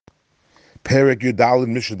Perek Yudal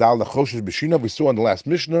and Mishnah Dal Nachoshes B'Shina. We saw in the last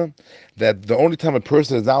Mishnah that the only time a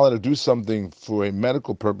person is not allowed to do something for a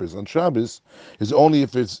medical purpose on Shabbos is only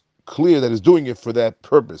if it's clear that he's doing it for that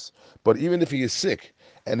purpose. But even if he is sick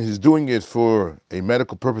and he's doing it for a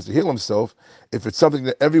medical purpose to heal himself, if it's something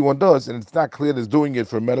that everyone does and it's not clear that he's doing it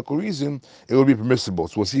for a medical reason, it will be permissible.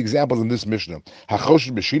 So we'll see examples in this Mishnah.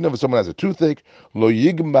 Hachoshes B'Shina, if someone has a toothache, Lo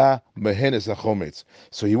Yigma Mehenes Hachometz.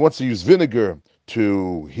 So he wants to use vinegar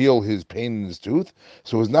to heal his pain in his tooth,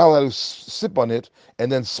 so he's not allowed to sip on it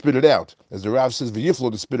and then spit it out. As the Rav says,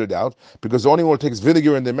 v'yiflo, to spit it out, because the only one who takes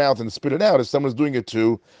vinegar in their mouth and spit it out is someone's doing it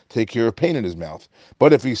to take care of pain in his mouth.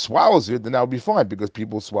 But if he swallows it, then that would be fine, because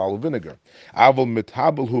people swallow vinegar. Avol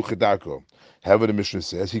metabel hu chedarko. However, the Mishnah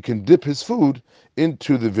says he can dip his food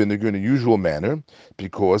into the vinegar in a usual manner,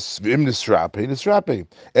 because v'im nisrape,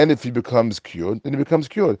 and if he becomes cured, then he becomes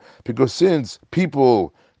cured. Because since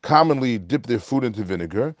people commonly dip their food into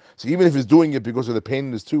vinegar, so even if he's doing it because of the pain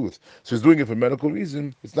in his tooth, so he's doing it for medical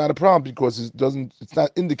reason, it's not a problem, because it's not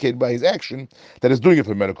indicated by his action that he's doing it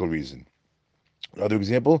for medical reason. Another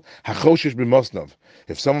example, hachoshesh b'mosnav.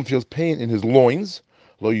 If someone feels pain in his loins,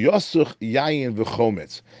 lo yosuch yayin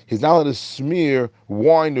v'chometz. He's not allowed to smear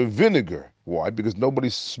wine or vinegar. Why? Because nobody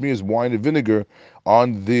smears wine or vinegar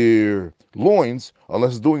on their loins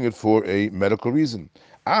unless he's doing it for a medical reason.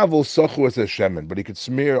 Avol sachu es shemen, but he could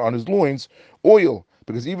smear on his loins oil,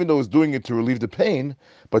 because even though he's doing it to relieve the pain,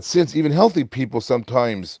 but since even healthy people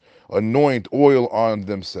sometimes anoint oil on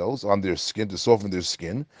themselves, on their skin, to soften their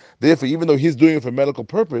skin, therefore, even though he's doing it for medical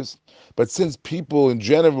purpose, but since people in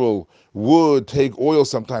general would take oil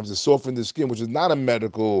sometimes to soften their skin, which is not a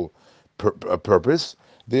medical purpose,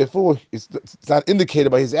 therefore, it's not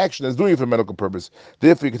indicated by his action as doing it for medical purpose.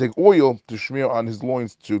 Therefore, he can take oil to smear on his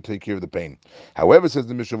loins to take care of the pain. However, says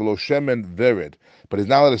the Mishnah, Lo shemen vered, but he's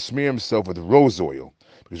not allowed to smear himself with rose oil,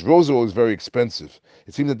 because rose oil is very expensive.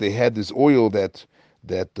 It seems that they had this oil that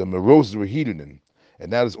roses were heated in,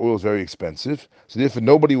 and now this oil is very expensive. So therefore,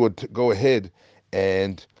 nobody would go ahead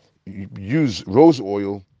and use rose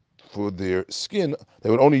oil for their skin.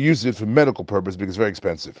 They would only use it for medical purpose because it's very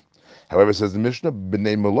expensive. However, says the Mishnah,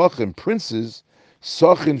 b'nei malachim, princes,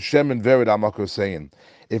 sachin shemen vered amakosein.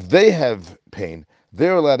 If they have pain,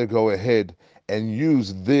 they're allowed to go ahead and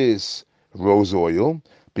use this rose oil,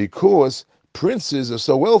 because princes are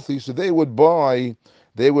so wealthy, so they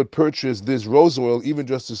would purchase this rose oil even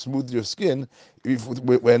just to smooth your skin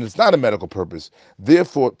when it's not a medical purpose.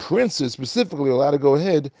 Therefore, princes specifically are allowed to go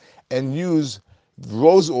ahead and use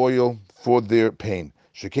rose oil for their pain.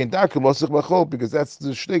 Because that's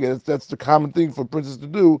the shtick, that's the common thing for princes to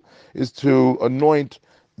do, is to anoint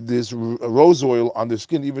this rose oil on their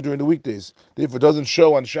skin even during the weekdays. Therefore, it doesn't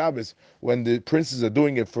show on Shabbos when the princes are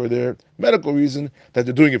doing it for their medical reason that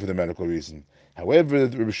they're doing it for the medical reason. However,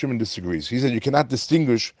 Rabbi Shimon disagrees. He said you cannot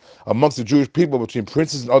distinguish amongst the Jewish people between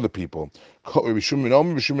princes and other people. Rabbi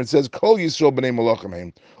Shimon says, Kol Yisrael b'nei malachim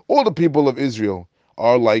heim. All the people of Israel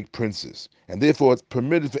are like princes, and therefore it's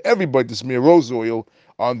permitted for everybody to smear rose oil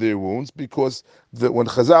on their wounds, because when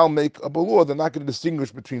Chazal make up a law, they're not going to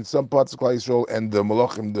distinguish between some parts of Klal Yisrael and the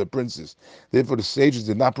malachim, the princes. Therefore, the sages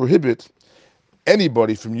did not prohibit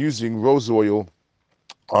anybody from using rose oil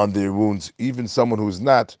on their wounds, even someone who is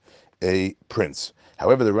not a prince.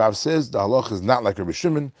 However, the Rav says the halacha is not like a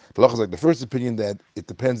Shimon. The halacha is like the first opinion, that it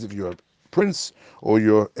depends if you're a prince or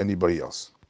you're anybody else.